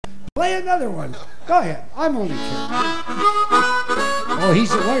Play another one. Go ahead. I'm only kidding. Oh,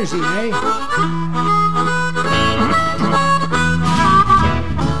 he's, where is he, eh?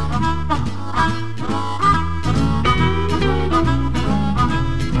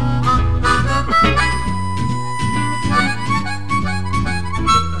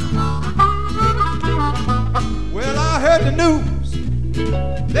 Well, I heard the news.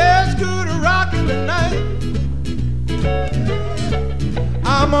 There's good rockin' tonight.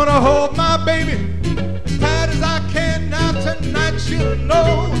 I'm gonna hold my baby as tight as I can. Now tonight she'll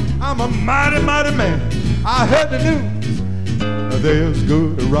know I'm a mighty, mighty man. I heard the news. There's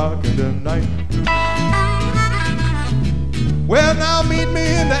good rockin' tonight. Well, now meet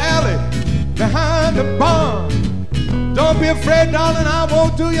me in the alley behind the barn. Don't be afraid, darling, I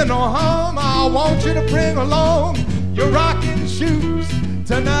won't do you no harm. I want you to bring along your rocking shoes.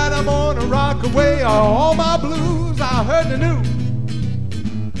 Tonight I'm gonna rock away all my blues. I heard the news.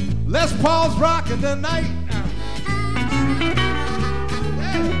 Les Paul's rocking tonight.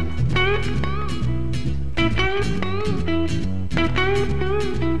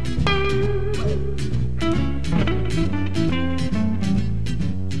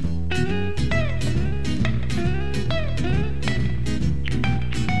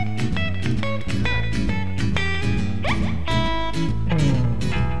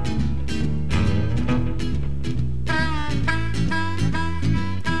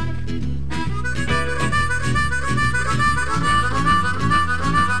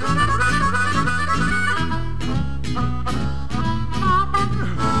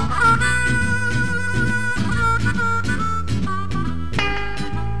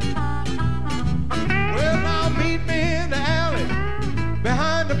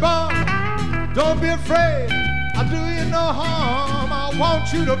 Don't be afraid, I'll do you no harm. I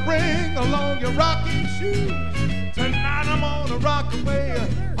want you to bring along your rocking shoes. Tonight I'm gonna rock away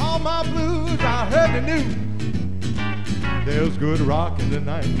all my blues. I heard the news. There's good rocking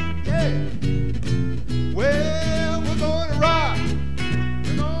tonight. Yeah. Well, we're gonna rock.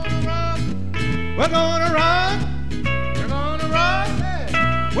 We're gonna rock. We're gonna rock. We're gonna rock.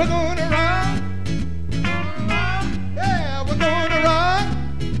 Yeah. We're gonna rock. We're gonna rock. Yeah, we're gonna rock.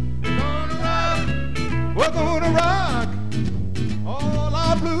 We're gonna rock all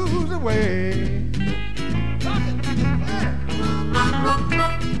our blues away. Rock it.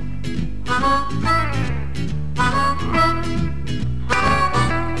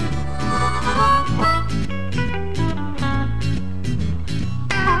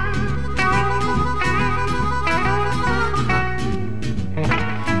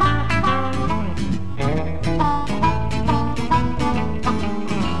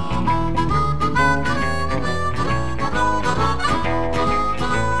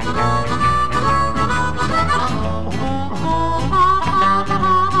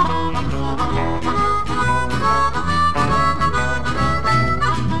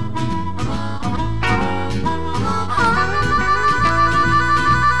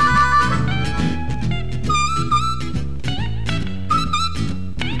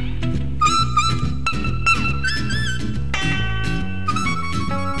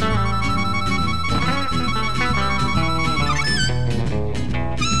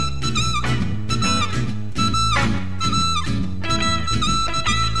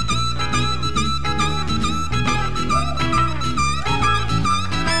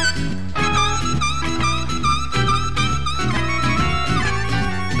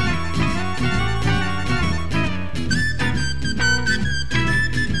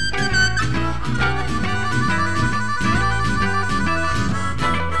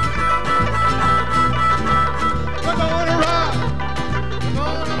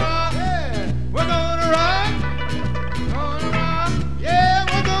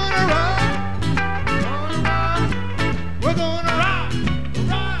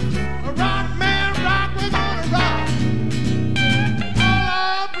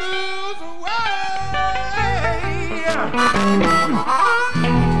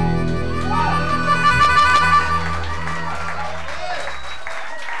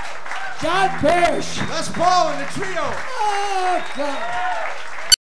 Jon Paris. Les Paul and the trio. Oh, God.